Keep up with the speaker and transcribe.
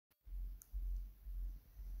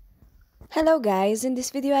Hello guys, in this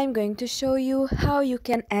video I'm going to show you how you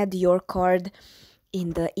can add your card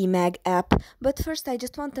in the Emag app. But first I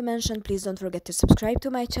just want to mention, please don't forget to subscribe to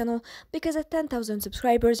my channel, because at 10,000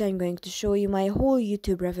 subscribers I'm going to show you my whole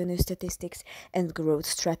YouTube revenue statistics and growth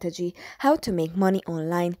strategy, how to make money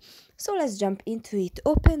online. So let's jump into it.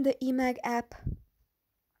 Open the Emag app.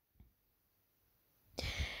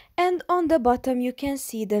 And on the bottom you can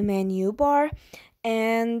see the menu bar,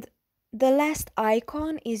 and the last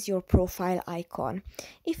icon is your profile icon.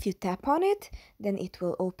 If you tap on it, then it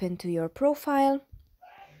will open to your profile.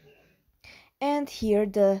 And here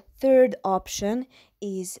the third option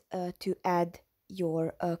is to add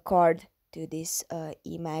your card to this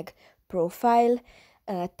Emag profile.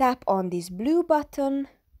 Tap on this blue button,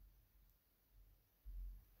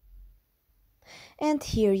 and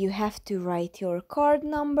here you have to write your card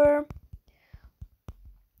number,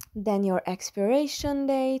 then your expiration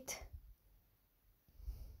date,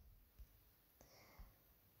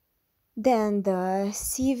 then the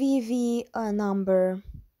CVV number,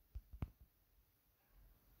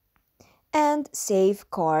 and save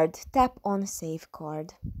card. Tap on save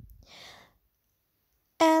card.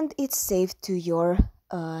 And it's saved to your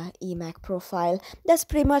Emag profile. That's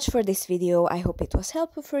pretty much for this video. I hope it was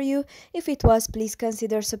helpful for you. If it was, please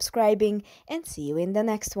consider subscribing, and see you in the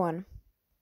next one.